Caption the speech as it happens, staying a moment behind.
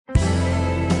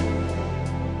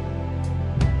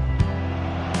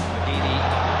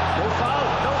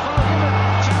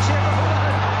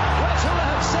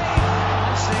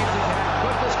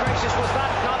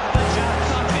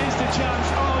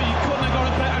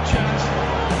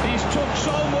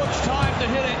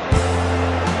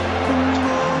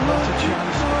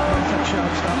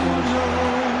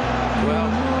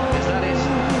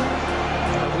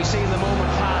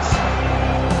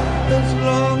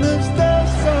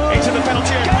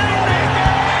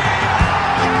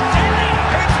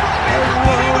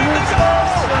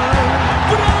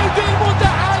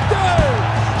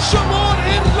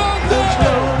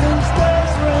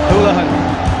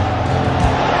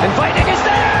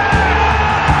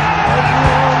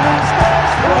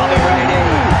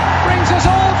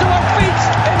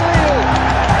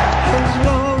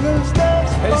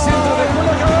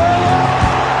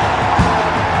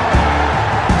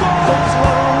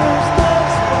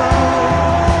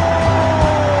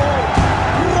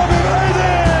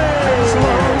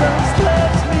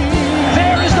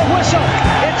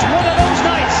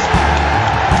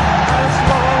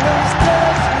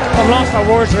lost for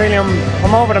words really.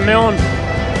 I'm over the moon.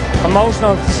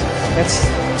 Emotional. It's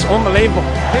unbelievable.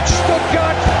 It's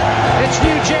Stuttgart. It's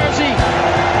New Jersey.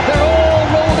 They're all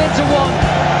rolled into one.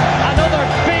 Another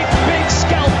big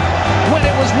scalp when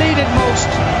it was needed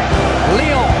most.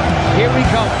 Lyon, here we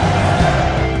come.